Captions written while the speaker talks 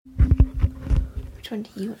one do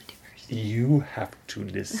you want to do first? You have to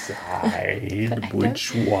decide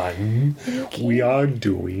which one we are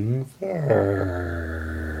doing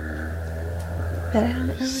first. But I don't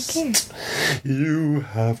really care. You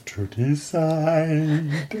have to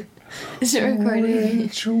decide. Is it recording?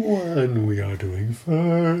 Which one we are doing first.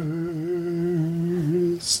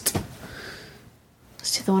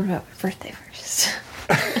 Let's do the one about my birthday first.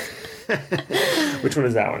 Which one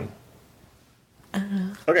is that one? I don't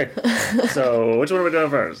know. Okay, so which one are we doing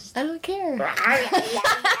first? I don't care.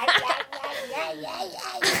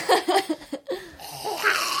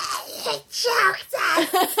 It choked us!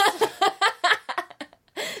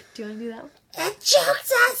 Do you want to do that one? It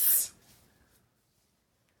choked us!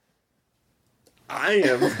 I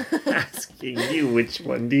am asking you which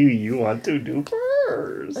one do you want to do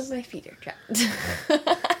first? My feet are trapped.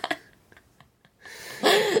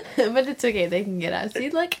 But it's okay, they can get out. See,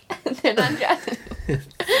 look, they're not trapped.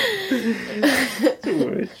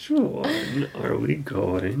 Which one are we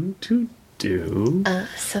going to do?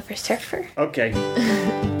 Silver Surfer. Okay.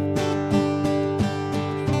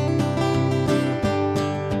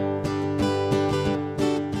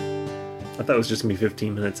 I thought it was just going to be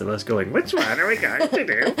 15 minutes of us going, which one are we going to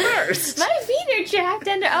do first? My feet are trapped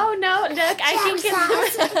under. Oh no, look, I think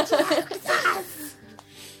it's.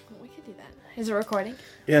 We could do that. Is it recording?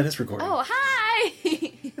 Yeah, it's recording. Oh, hi!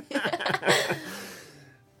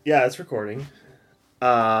 Yeah, it's recording.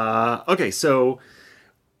 Okay, so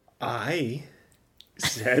I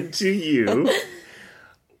said to you,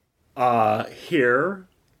 here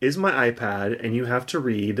is my iPad, and you have to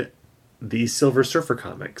read the Silver Surfer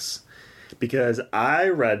comics. Because I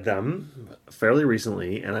read them fairly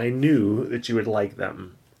recently, and I knew that you would like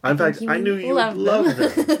them. In fact, I knew you would love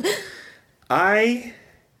them. I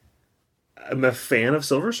am a fan of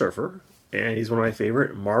Silver Surfer, and he's one of my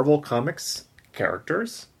favorite Marvel Comics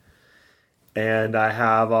characters. And I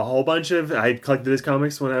have a whole bunch of... I collected his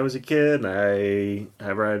comics when I was a kid, and I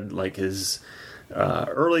have read like his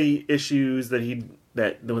early issues that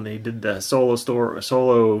when they did the solo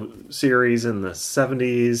series in the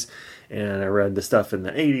 70s, and I read the stuff in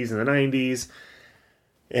the 80s and the 90s,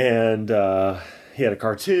 and he had a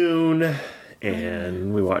cartoon,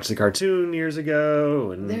 and we watched the cartoon years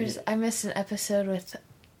ago. And I missed an episode with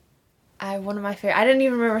one of my favorite. I didn't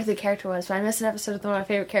even remember who the character was, but I missed an episode with one of my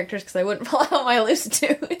favorite characters because I wouldn't pull out my loose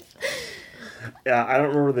tooth. Yeah, I don't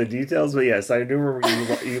remember the details, but yes, I do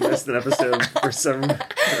remember you missed an episode for some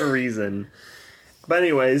reason. But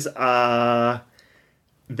anyways,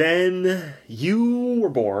 then you were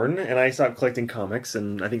born, and I stopped collecting comics,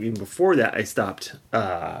 and I think even before that, I stopped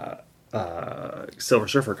Silver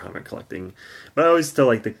Surfer comic collecting. But I always still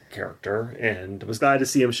liked the character, and was glad to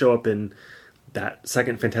see him show up in that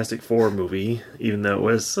second Fantastic Four movie, even though it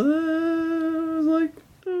was not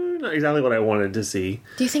exactly what I wanted to see.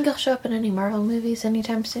 Do you think he'll show up in any Marvel movies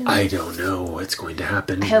anytime soon? I don't know what's going to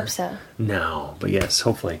happen. I hope so. No, but yes,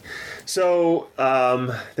 hopefully. So,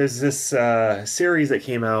 there's this series that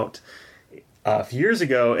came out a few years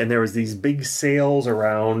ago, and there was these big sales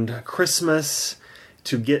around Christmas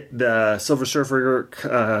to get the Silver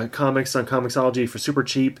Surfer comics on Comixology for super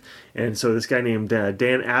cheap. And so this guy named Dan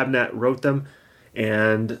Abnett wrote them,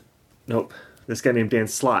 and... Nope. This guy named Dan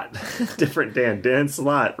Slott, different Dan. Dan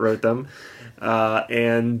Slott wrote them.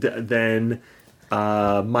 And then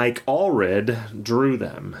Mike Allred drew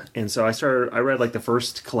them. And so I read like the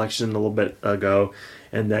first collection a little bit ago,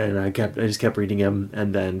 and then I just kept reading them,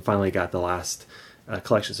 and then finally got the last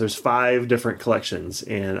collection. So there's 5 different collections,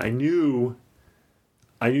 and I knew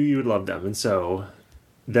you would love them. And so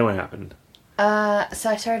then what happened? So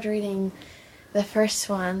I started reading the first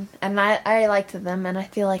one, and I liked them, and I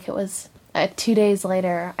feel like it was... 2 days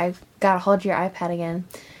later, I got a hold of your iPad again,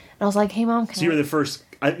 and I was like, "Hey, Mom, can So you were the first...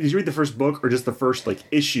 Did you read the first book, or just the first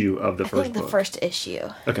issue of the first book? I think the first issue.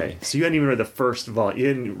 Okay, so you hadn't even read the first volume.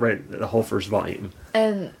 You didn't read the whole first volume.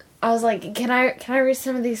 And I was like, "Can I read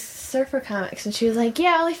some of these Surfer comics?" And she was like,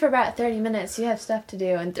 "Yeah, only for about 30 minutes. You have stuff to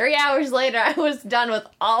do." And 3 hours later, I was done with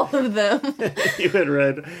all of them. You had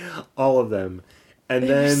read all of them, and They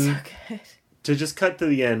were then so good. To just cut to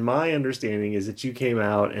the end, my understanding is that you came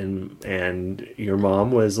out and your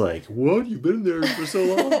mom was like, "What? You've been there for so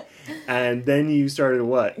long?" And then you started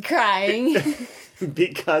what? Crying.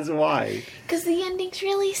 Because why? Because the ending's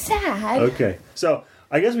really sad. Okay, so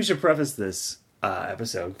I guess we should preface this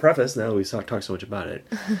episode. Now that we've talked so much about it,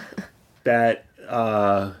 that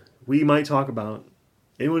we might talk about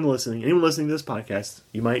anyone listening to this podcast.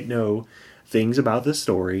 You might know things about this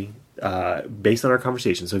story. Based on our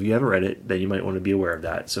conversation. So if you haven't read it, then you might want to be aware of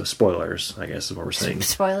that. So spoilers, I guess, is what we're saying.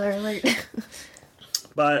 Spoiler alert.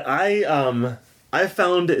 But I I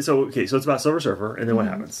found it. So it's about Silver Surfer, and then what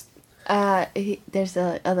happens? There's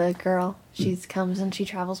the other girl. She comes and she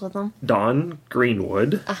travels with them. Dawn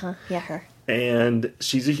Greenwood. Yeah, her. And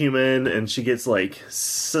she's a human, and she gets like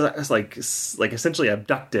essentially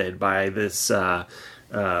abducted by this. What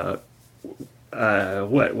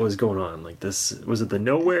was going on? Like this, was it the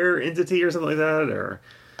Nowhere entity or something like that, or?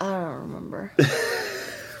 I don't remember.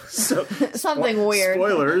 So Something weird.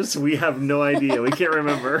 Spoilers. We have no idea. We can't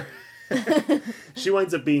remember. She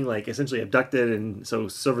winds up being like essentially abducted, and so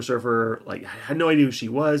Silver Surfer like had no idea who she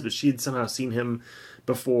was, but she had somehow seen him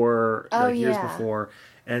before, years before.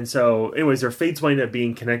 And so, anyways, their fates wind up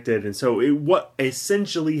being connected, and so what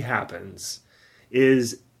essentially happens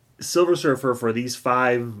is Silver Surfer for these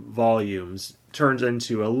 5 volumes turns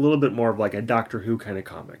into a little bit more of like a Doctor Who kind of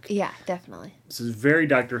comic. Yeah, definitely. This is very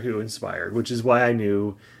Doctor Who inspired, which is why I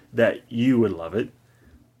knew that you would love it.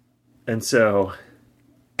 And so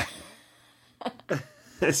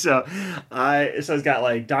it's got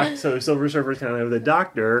like so Silver Surfer's kind of the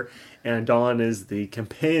Doctor, and Dawn is the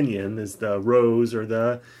companion, is the Rose or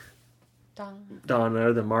the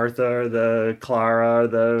Donna, the Martha, or the Clara,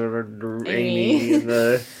 the Amy,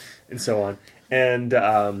 and so on, and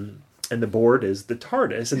the board is the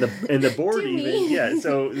TARDIS, and the board even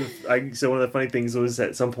So one of the funny things was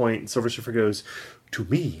at some point Silver Surfer goes, "To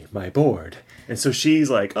me, my board," and so she's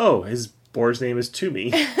like, "Oh, his board's name is To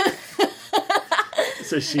Me."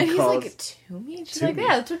 So she calls like, "To me?" She's like,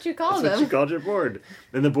 "Yeah, that's what you called him." That's what you called your board.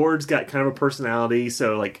 And the board's got kind of a personality,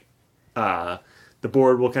 so like the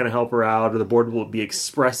board will kind of help her out, or the board will be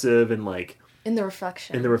expressive and like in the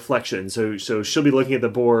reflection. So she'll be looking at the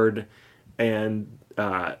board, and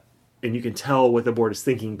you can tell what the board is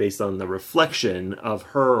thinking based on the reflection of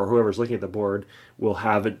her, or whoever's looking at the board will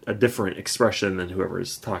have a different expression than whoever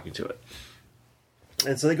is talking to it.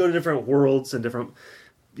 And so they go to different worlds and different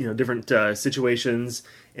situations.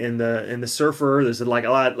 In the Surfer, there's like a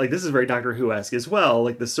lot, like this is very Doctor Who-esque as well.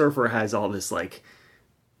 Like the Surfer has all this like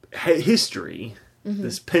history,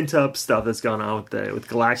 this pent up stuff that's gone on with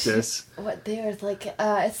Galactus. There's like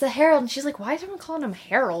it's the Herald, and she's like, "Why is everyone calling him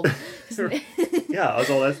Harold?" Yeah, it was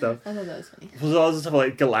all that stuff. I thought that was funny. It was all this stuff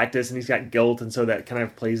like Galactus, and he's got guilt, and so that kind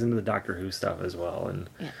of plays into the Doctor Who stuff as well. And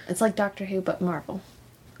yeah, it's like Doctor Who, but Marvel.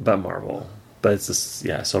 But it's just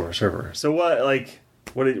Silver Surfer. So what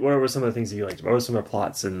were some of the things that you liked? What were some of the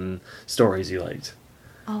plots and stories you liked?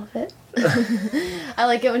 All of it. I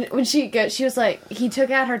like it when she was like, he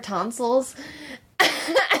took out her tonsils.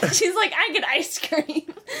 She's like, "I get ice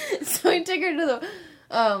cream." So he took her to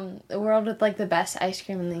the world with like the best ice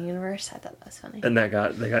cream in the universe. I thought that was funny. And they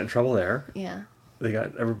got in trouble there. Yeah. They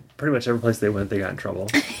got pretty much every place they went, they got in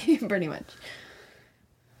trouble. Pretty much.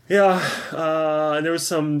 Yeah, and there was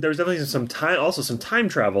definitely some time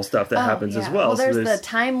travel stuff that happens as well. Well, there's the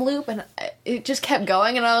time loop, and it just kept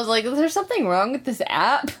going, and I was like, "Is there something wrong with this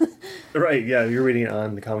app?" Right? Yeah, you're reading it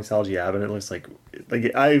on the Comixology app, and it looks like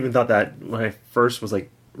I even thought that when I first was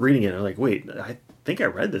like reading it, I'm like, "Wait, I think I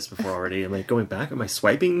read this before already." I'm like going back. Am I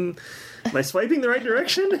swiping the right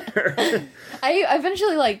direction? I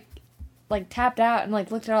eventually like tapped out and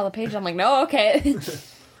like looked at all the pages. I'm like, "No, okay."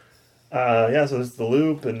 So there's the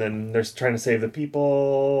loop, and then there's trying to save the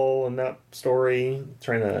people in that story.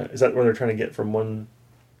 Is that where they're trying to get from one?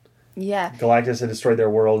 Yeah. Galactus had destroyed their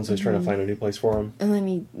world, and so he's trying to find a new place for them. And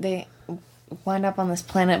then they wind up on this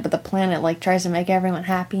planet, but the planet like tries to make everyone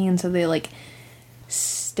happy, and so they like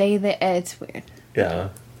stay there. It's weird. Yeah.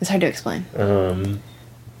 It's hard to explain.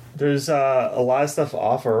 There's a lot of stuff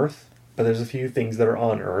off Earth, but there's a few things that are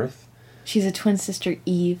on Earth. She's a twin sister,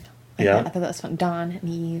 Eve. Yeah. I thought that was fun. Dawn and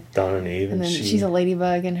Eve. And then she's a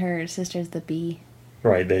ladybug, and her sister's the bee.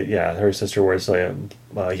 Right. Her sister wears like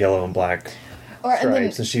yellow and black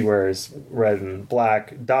stripes, and she wears red and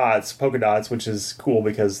black polka dots, which is cool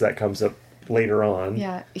because that comes up later on.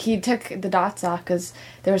 Yeah, he took the dots off because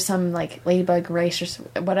there was some like ladybug race or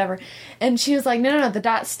whatever, and she was like, no, the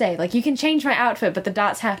dots stay. Like, you can change my outfit, but the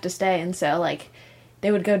dots have to stay. And so like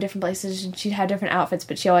they would go different places, and she'd have different outfits,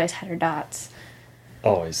 but she always had her dots.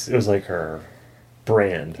 Always. It was like her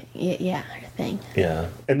brand. Yeah, her thing. Yeah.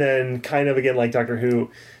 And then kind of again like Doctor Who,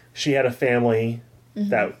 she had a family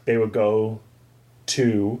that they would go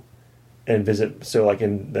to and visit. So like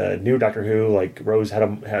in the new Doctor Who, like Rose had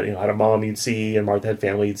a mom you'd see, and Martha had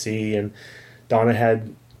family you'd see, and Donna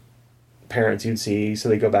had parents you'd see. So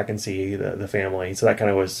they go back and see the family. So that kind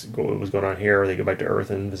of was what was going on here. They go back to Earth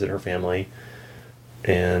and visit her family.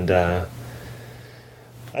 And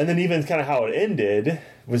then even kind of how it ended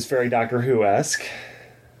was very Doctor Who-esque,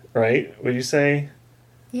 right? Would you say?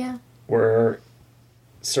 Yeah. Where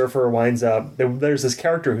Surfer winds up... There's this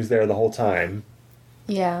character who's there the whole time.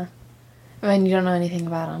 Yeah. And you don't know anything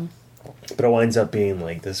about them. But it winds up being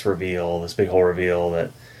like this reveal, this big whole reveal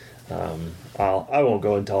that I won't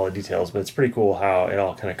go into all the details, but it's pretty cool how it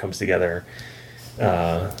all kind of comes together.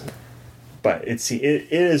 But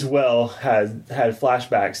it as well had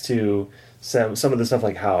flashbacks to some of the stuff,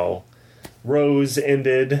 like how Rose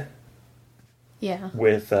ended. Yeah.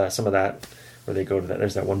 With some of that, where they go to that,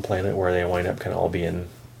 there's that one planet where they wind up kind of all being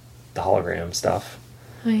the hologram stuff.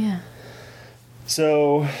 Oh yeah.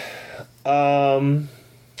 So, but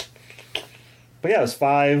yeah, it was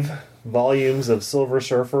 5 volumes of Silver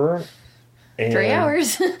Surfer. And 3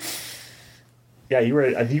 hours. Yeah, you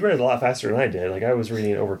read it a lot faster than I did. Like, I was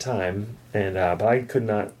reading it over time, and but I could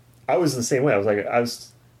not. I was the same way. I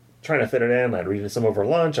was trying to fit it in. I'd read some over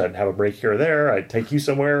lunch. I'd have a break here or there. I'd take you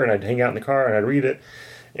somewhere, and I'd hang out in the car and I'd read it,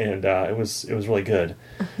 and it was really good.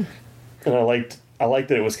 And I liked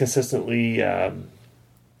that it was consistently.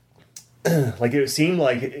 Like, it seemed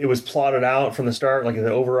like it was plotted out from the start, like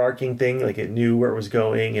the overarching thing, like it knew where it was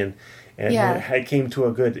going, and Yeah. it came to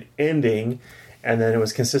a good ending, and then it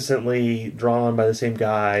was consistently drawn by the same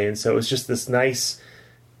guy, and so it was just this nice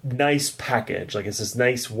package. Like, it's this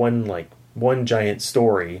nice one giant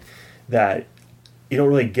story that you don't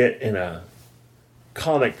really get in a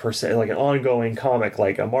comic per se, like an ongoing comic,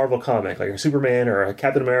 like a Marvel comic, like a Superman or a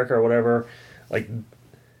Captain America or whatever. Like,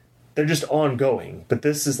 they're just ongoing, but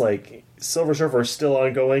this is like Silver Surfer is still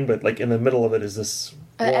ongoing, but like in the middle of it is this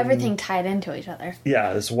Everything tied into each other.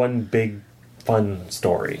 Yeah, this one big fun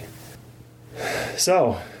story.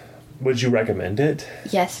 So, would you recommend it?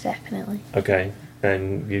 Yes, definitely. Okay,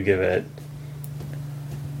 and you give it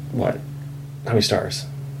what? How many stars?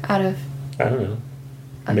 Out of I don't know.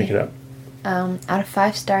 Okay. Make it up. out of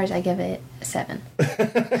 5 stars, I give it a 7.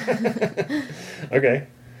 Okay.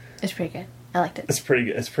 It's pretty good. I liked it. It's pretty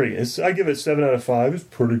good. I give it 7 out of 5. It's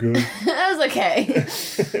pretty good. That was okay.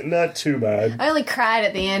 Not too bad. I only cried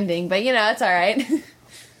at the ending, but it's all right.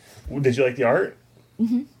 Did you like the art?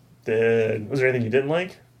 Mm-hmm. Was there anything you didn't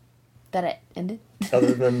like? That it ended.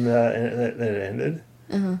 Other than that it ended?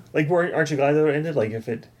 Mm-hmm. Like, aren't you glad that it ended? Like,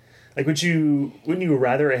 wouldn't you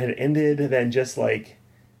rather it had ended than just, like,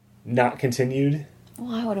 not continued?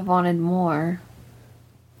 Well, I would have wanted more.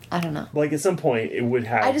 I don't know. Like, at some point, it would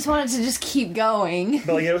have... I just wanted to just keep going.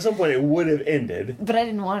 But, like, at some point, it would have ended. But I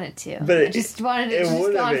didn't want it to. But I just wanted it to just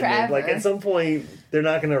would go have on ended. forever. Like, at some point, they're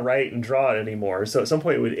not going to write and draw it anymore. So, at some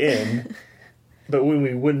point, it would end. But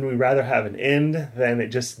wouldn't we rather have an end than it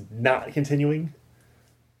just not continuing?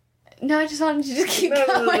 No, I just wanted to just keep No.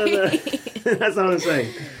 going. That's not what I'm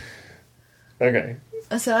saying. Okay.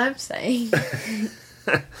 That's what I'm saying.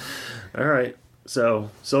 All right. So,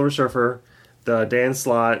 Silver Surfer, the Dan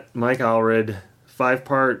Slott, Mike Allred,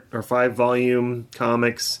 5-part or 5-volume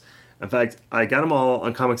comics. In fact, I got them all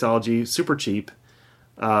on Comixology, super cheap.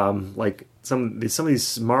 Like, some of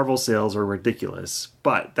these Marvel sales are ridiculous.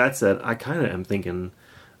 But that said, I kind of am thinking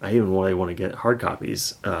I even really want to get hard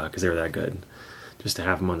copies because they were that good. Just to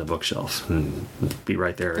have them on the bookshelf and be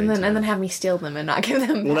right there. and then have me steal them and not give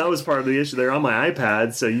them back. Well, that was part of the issue. They're on my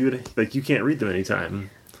iPad, so you can't read them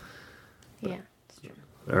anytime. Yeah.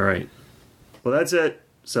 All right. Well, that's it.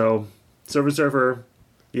 So, Silver Surfer,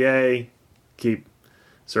 yay. Keep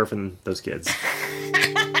surfing those kids.